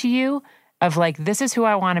reminder to you of like, this is who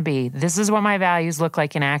I want to be. This is what my values look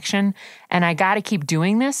like in action. And I got to keep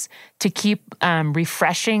doing this to keep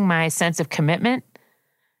refreshing my sense of commitment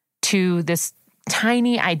to this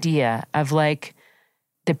tiny idea of like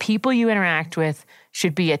the people you interact with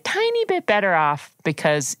should be a tiny bit better off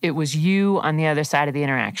because it was you on the other side of the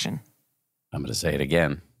interaction. I'm going to say it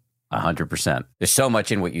again. 100%. There's so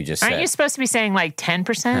much in what you just said. Aren't you supposed to be saying like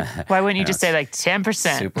 10%? Why wouldn't you just say like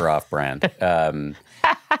 10%? Super off brand.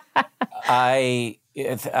 I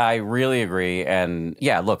really agree. And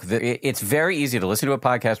yeah, look, it's very easy to listen to a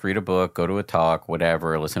podcast, read a book, go to a talk,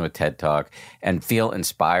 whatever, listen to a TED Talk and feel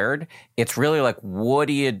inspired. It's really like, what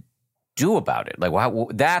do you do about it? Like,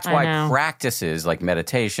 that's why practices like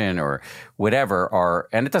meditation or whatever are,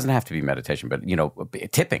 and it doesn't have to be meditation, but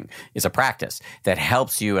tipping is a practice that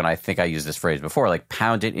helps you. And I think I used this phrase before, like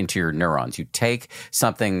pound it into your neurons. You take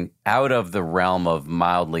something out of the realm of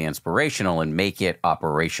mildly inspirational and make it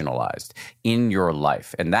operationalized in your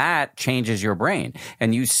life. And that changes your brain.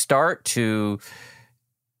 And you start to,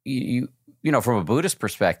 from a Buddhist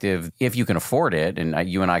perspective, if you can afford it, and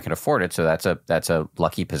you and I can afford it, so that's a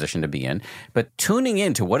lucky position to be in. But tuning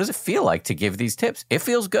into what does it feel like to give these tips? It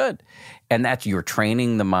feels good. And that's you're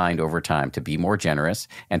training the mind over time to be more generous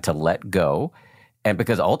and to let go. And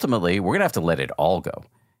because ultimately, we're going to have to let it all go.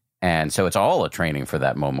 And so it's all a training for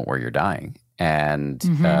that moment where you're dying. And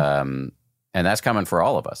and that's coming for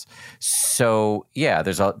all of us. So yeah,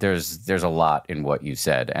 there's a lot in what you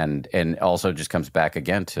said, and also just comes back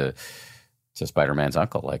again to Spider-Man's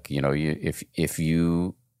uncle. Like, if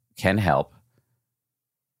you can help,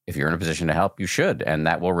 if you're in a position to help, you should, and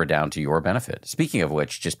that will redound to your benefit. Speaking of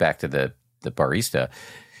which, just back to the barista,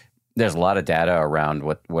 there's a lot of data around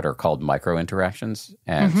what are called micro interactions,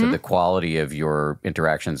 and so the quality of your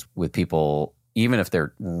interactions with people, even if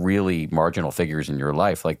they're really marginal figures in your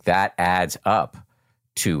life, like that adds up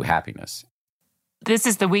to happiness. This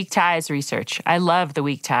is the weak ties research. I love the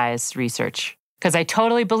weak ties research because I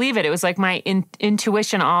totally believe it. It was like my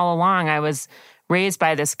intuition all along. I was raised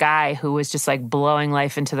by this guy who was just like blowing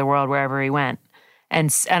life into the world wherever he went. And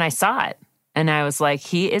I saw it. And I was like,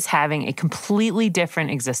 he is having a completely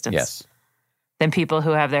different existence than people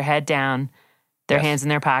who have their head down, their hands in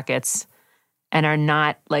their pockets, and are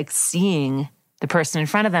not like seeing the person in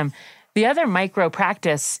front of them. The other micro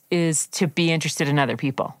practice is to be interested in other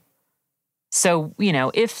people. So,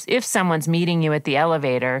 if someone's meeting you at the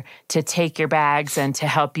elevator to take your bags and to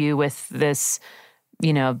help you with this,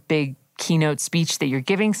 big keynote speech that you're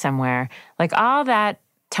giving somewhere, like all that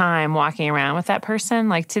time walking around with that person,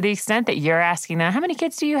 like to the extent that you're asking them, how many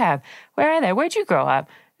kids do you have? Where are they? Where'd you grow up?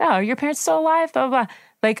 Oh, are your parents still alive? Blah, blah, blah.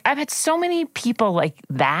 Like I've had so many people like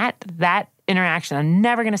that interaction, I'm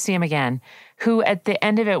never going to see them again, who at the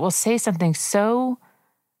end of it will say something so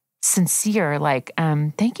sincere, like,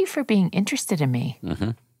 thank you for being interested in me.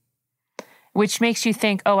 Which makes you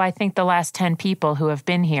think, oh, I think the last 10 people who have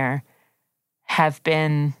been here have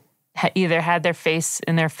either had their face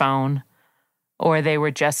in their phone or they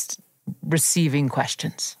were just receiving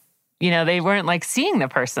questions. They weren't like seeing the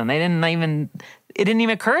person. It didn't even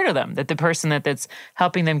occur to them that the person that's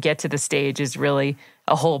helping them get to the stage is really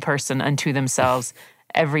a whole person unto themselves,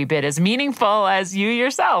 every bit as meaningful as you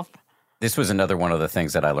yourself. This was another one of the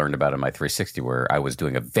things that I learned about in my 360 where I was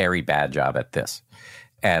doing a very bad job at this.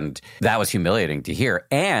 And that was humiliating to hear.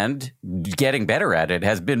 And getting better at it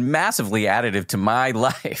has been massively additive to my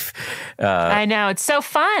life. I know. It's so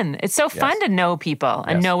fun. It's so fun to know people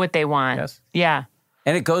and know what they want. Yes. Yeah.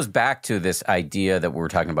 And it goes back to this idea that we were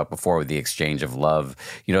talking about before with the exchange of love,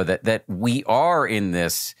 that we are in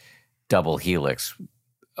this double helix,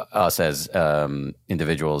 us as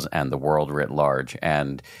individuals and the world writ large.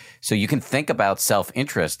 And so you can think about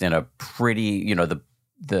self-interest in a pretty, the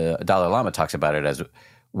Dalai Lama talks about it as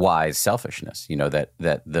wise selfishness,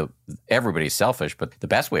 that everybody's selfish, but the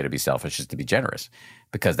best way to be selfish is to be generous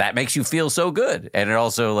because that makes you feel so good. And it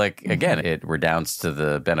also, again, it redounds to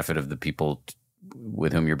the benefit of the people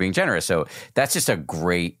with whom you're being generous. So that's just a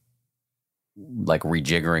great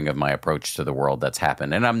rejiggering of my approach to the world that's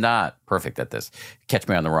happened. And I'm not perfect at this. Catch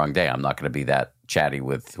me on the wrong day. I'm not going to be that chatty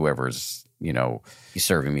with whoever's,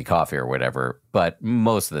 serving me coffee or whatever. But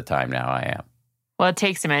most of the time now I am. Well, it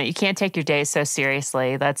takes a minute. You can't take your day so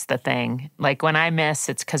seriously. That's the thing. Like when I miss,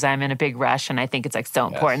 it's because I'm in a big rush and I think it's so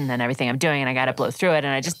important and everything I'm doing and I got to blow through it and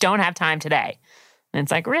I just don't have time today. And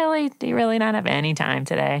it's like, really? Do you really not have any time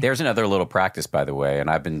today? There's another little practice, by the way, and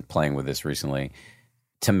I've been playing with this recently,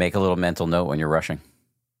 to make a little mental note when you're rushing.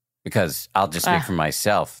 Because I'll just speak for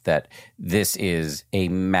myself that this is a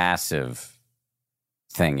massive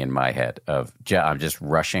thing in my head of I'm just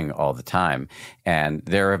rushing all the time. And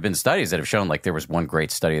there have been studies that have shown, there was one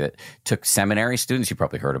great study that took seminary students, you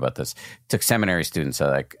probably heard about this, took seminary students,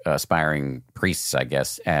 aspiring priests, I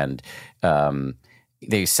guess, and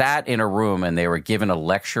they sat in a room and they were given a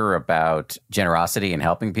lecture about generosity and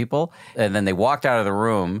helping people. And then they walked out of the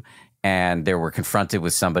room and they were confronted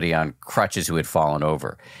with somebody on crutches who had fallen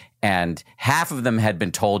over. And half of them had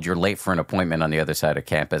been told you're late for an appointment on the other side of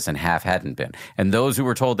campus and half hadn't been. And those who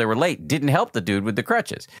were told they were late didn't help the dude with the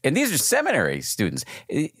crutches. And these are seminary students.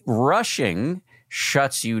 Rushing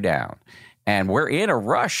shuts you down. And we're in a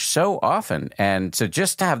rush so often. And so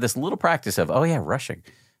just to have this little practice of, rushing.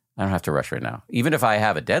 I don't have to rush right now. Even if I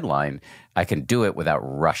have a deadline, I can do it without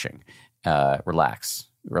rushing. Relax.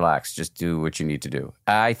 Just do what you need to do.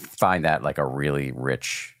 I find that like a really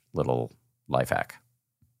rich little life hack.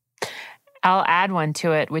 I'll add one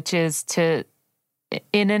to it, which is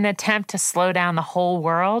in an attempt to slow down the whole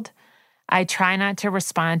world, I try not to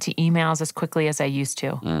respond to emails as quickly as I used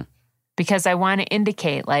to because I want to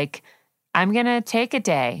indicate I'm going to take a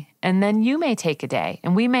day And then you may take a day,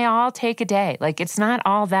 and we may all take a day. Like, it's not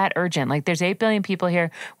all that urgent. Like, there's 8 billion people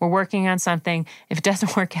here. We're working on something. If it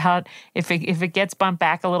doesn't work out, if it gets bumped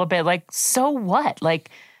back a little bit, like, so what?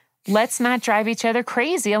 Like, let's not drive each other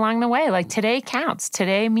crazy along the way. Like, today counts.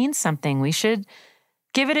 Today means something. We should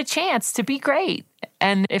give it a chance to be great.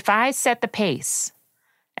 And if I set the pace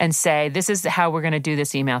and say, this is how we're going to do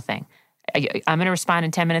this email thing, I'm going to respond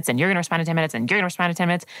in 10 minutes, and you're going to respond in 10 minutes, and you're going to respond in 10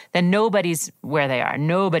 minutes, then nobody's where they are.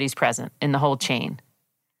 Nobody's present in the whole chain.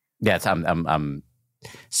 Yes, I'm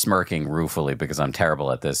smirking ruefully because I'm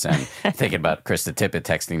terrible at this, and thinking about Krista Tippett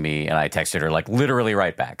texting me, and I texted her like literally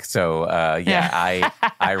right back. So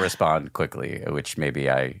I respond quickly, which maybe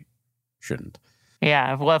I shouldn't.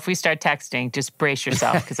 Yeah, well, if we start texting, just brace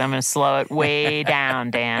yourself because I'm going to slow it way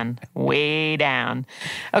down, Dan, way down.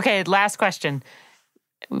 Okay, last question.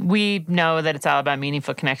 We know that it's all about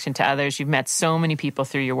meaningful connection to others. You've met so many people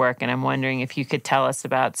through your work, and I'm wondering if you could tell us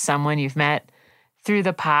about someone you've met through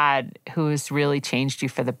the pod who has really changed you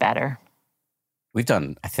for the better. We've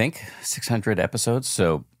done, I think, 600 episodes,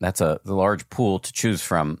 so that's a large pool to choose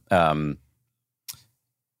from.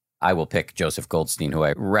 I will pick Joseph Goldstein, who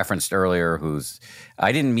I referenced earlier,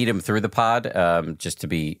 I didn't meet him through the pod. Just to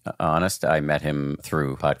be honest, I met him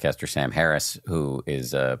through podcaster Sam Harris, who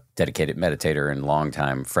is a dedicated meditator and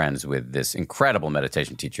longtime friends with this incredible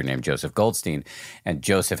meditation teacher named Joseph Goldstein. And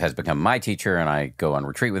Joseph has become my teacher, and I go on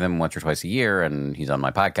retreat with him once or twice a year, and he's on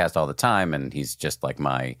my podcast all the time, and he's just like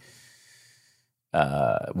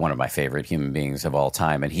one of my favorite human beings of all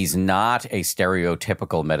time. And he's not a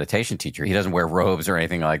stereotypical meditation teacher. He doesn't wear robes or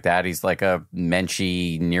anything like that. He's like a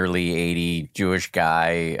menschy, nearly 80 Jewish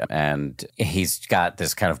guy. And he's got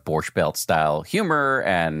this kind of Borscht Belt style humor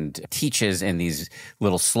and teaches in these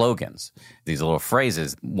little slogans, these little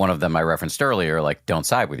phrases. One of them I referenced earlier, like, don't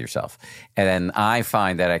side with yourself. And then I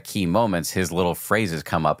find that at key moments, his little phrases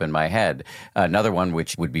come up in my head. Another one,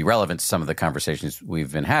 which would be relevant to some of the conversations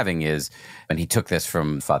we've been having, is, and he took this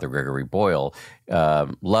from Father Gregory Boyle,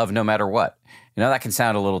 love no matter what. You know, that can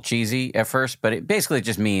sound a little cheesy at first, but it basically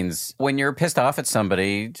just means when you're pissed off at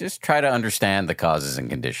somebody, just try to understand the causes and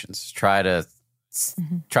conditions. Try to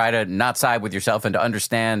not side with yourself, and to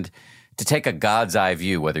understand, to take a God's eye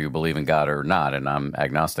view, whether you believe in God or not. And I'm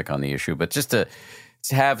agnostic on the issue, but just to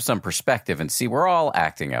have some perspective and see we're all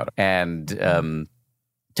acting out, and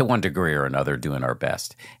to one degree or another doing our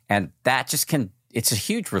best. And that just it's a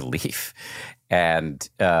huge relief. And,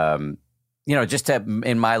 just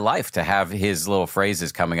in my life, to have his little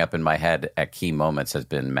phrases coming up in my head at key moments has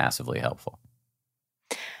been massively helpful.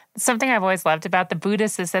 Something I've always loved about the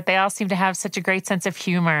Buddhists is that they all seem to have such a great sense of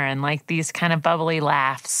humor and like these kind of bubbly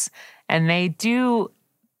laughs. And they do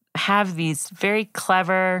have these very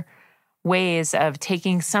clever ways of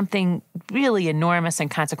taking something really enormous and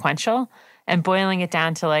consequential and boiling it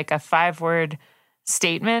down to like a 5-word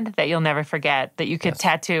statement that you'll never forget, that you could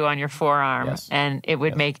tattoo on your forearm, and it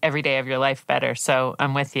would make every day of your life better. So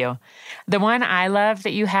I'm with you. The one I love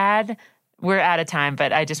that you had, we're out of time,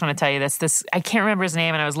 but I just want to tell you this, I can't remember his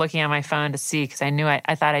name, and I was looking on my phone to see, because I knew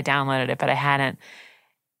I thought I downloaded it, but I hadn't.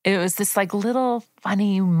 It was this like little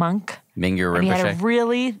funny monk. Mingyur Rinpoche. And he had a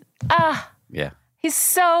really, he's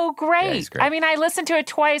so great. Yeah, he's great. I mean, I listened to it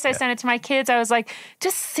twice. I sent it to my kids. I was like,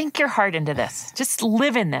 just sink your heart into this. Just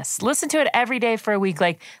live in this. Listen to it every day for a week.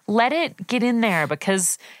 Like, let it get in there,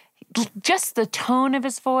 because just the tone of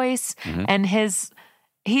his voice and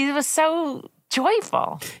he was so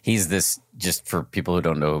joyful. He's this, just for people who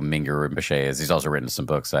don't know who Mingyur Rinpoche is, he's also written some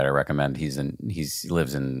books that I recommend. He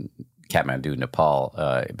lives in Kathmandu, Nepal,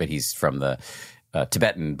 but he's from the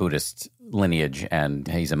Tibetan Buddhist lineage, and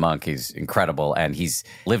he's a monk. He's incredible, and he's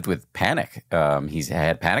lived with panic. He's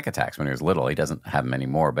had panic attacks when he was little. He doesn't have them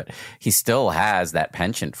anymore, but he still has that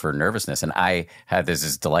penchant for nervousness. And I had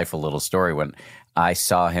this delightful little story when I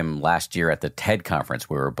saw him last year at the TED conference.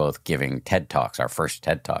 We were both giving TED Talks, our first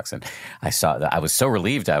TED Talks, and I was so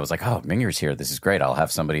relieved. I was like, oh, Mingyur's here. This is great. I'll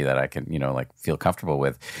have somebody that I can, feel comfortable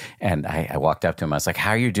with. And I walked up to him. I was like,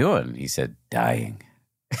 how are you doing? He said, dying.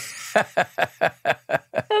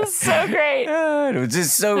 That's so great. It was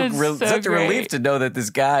just such a relief to know that this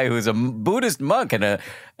guy who's a Buddhist monk, and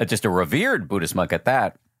just a revered Buddhist monk at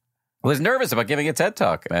that, was nervous about giving a TED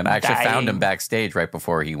Talk. And I actually found him backstage right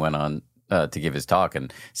before he went on to give his talk,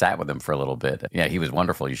 and sat with him for a little bit. Yeah, he was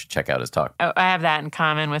wonderful. You should check out his talk. Oh, I have that in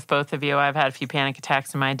common with both of you. I've had a few panic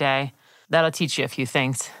attacks in my day. That'll teach you a few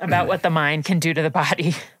things about what the mind can do to the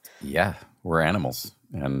body. Yeah, we're animals,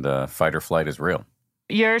 and fight or flight is real.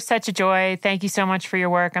 You're such a joy. Thank you so much for your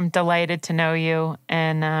work. I'm delighted to know you,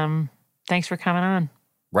 and thanks for coming on.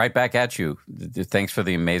 Right back at you. Thanks for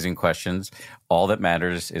the amazing questions. All that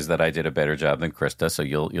matters is that I did a better job than Krista, so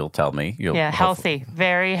you'll tell me. Healthy.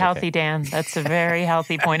 Very healthy, okay. Dan. That's a very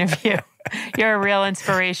healthy point of view. You're a real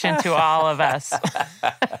inspiration to all of us. All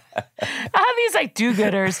these like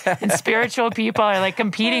do-gooders and spiritual people are like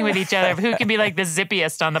competing with each other. Who can be like the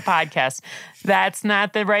zippiest on the podcast? That's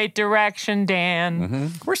not the right direction, Dan. Mm-hmm.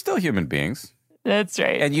 We're still human beings. That's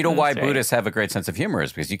right. And you know why Buddhists have a great sense of humor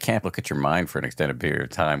is because you can't look at your mind for an extended period of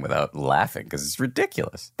time without laughing because it's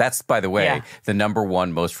ridiculous. That's, by the way, the number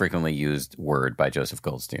one most frequently used word by Joseph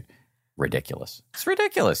Goldstein. Ridiculous. It's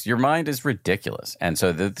ridiculous. Your mind is ridiculous. And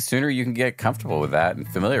so the sooner you can get comfortable with that and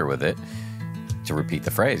familiar with it, to repeat the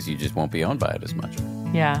phrase, you just won't be owned by it as much.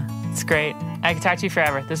 Yeah, it's great. I could talk to you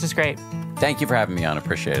forever. This is great. Thank you for having me on.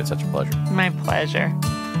 Appreciate it. Such a pleasure. My pleasure.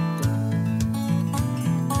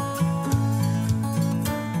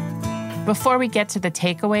 Before we get to the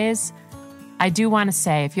takeaways, I do want to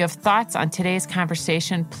say, if you have thoughts on today's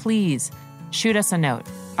conversation, please shoot us a note.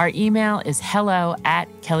 Our email is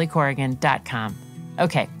hello@kellycorrigan.com.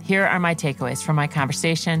 Okay, here are my takeaways from my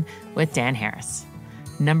conversation with Dan Harris.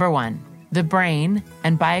 Number 1, the brain,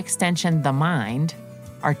 and by extension, the mind,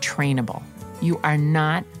 are trainable. You are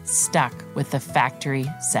not stuck with the factory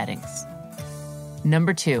settings.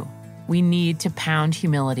 Number 2, we need to pound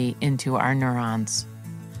humility into our neurons.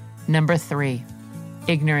 Number 3,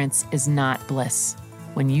 ignorance is not bliss.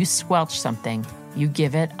 When you squelch something, you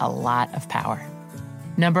give it a lot of power.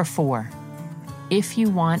 Number 4, if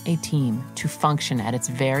you want a team to function at its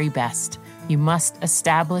very best, you must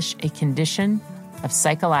establish a condition of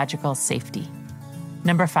psychological safety.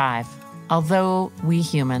 Number 5, although we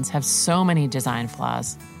humans have so many design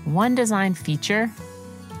flaws, one design feature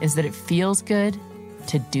is that it feels good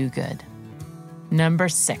to do good. Number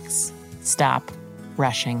 6, stop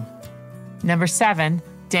rushing. Number 7,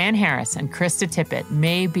 Dan Harris and Krista Tippett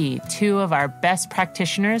may be 2 of our best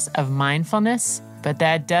practitioners of mindfulness, but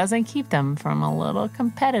that doesn't keep them from a little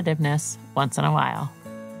competitiveness once in a while.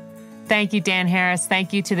 Thank you, Dan Harris.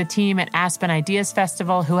 Thank you to the team at Aspen Ideas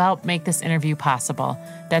Festival who helped make this interview possible.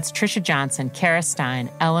 That's Trisha Johnson, Kara Stein,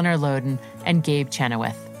 Eleanor Loden, and Gabe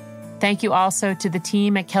Chenoweth. Thank you also to the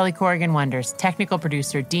team at Kelly Corrigan Wonders, technical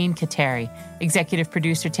producer Dean Kateri, executive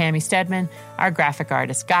producer Tammy Stedman, our graphic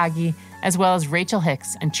artist Gagi, as well as Rachel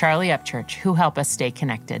Hicks and Charlie Upchurch, who help us stay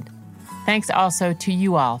connected. Thanks also to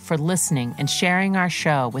you all for listening and sharing our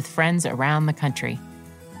show with friends around the country.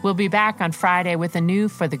 We'll be back on Friday with a new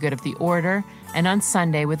For the Good of the Order, and on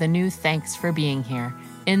Sunday with a new Thanks for Being Here.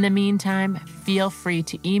 In the meantime, feel free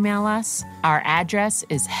to email us. Our address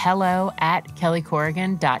is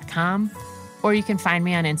hello@kellycorrigan.com, or you can find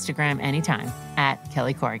me on Instagram anytime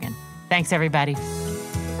 @KellyCorrigan. Thanks, everybody.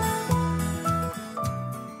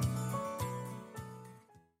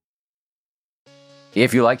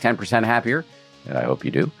 If you like 10% Happier, and I hope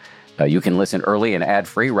you do, you can listen early and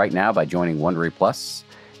ad-free right now by joining Wondery Plus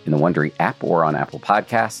in the Wondery app or on Apple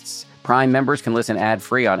Podcasts. Prime members can listen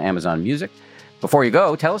ad-free on Amazon Music. Before you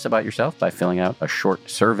go, tell us about yourself by filling out a short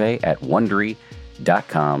survey at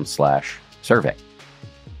Wondery.com/survey.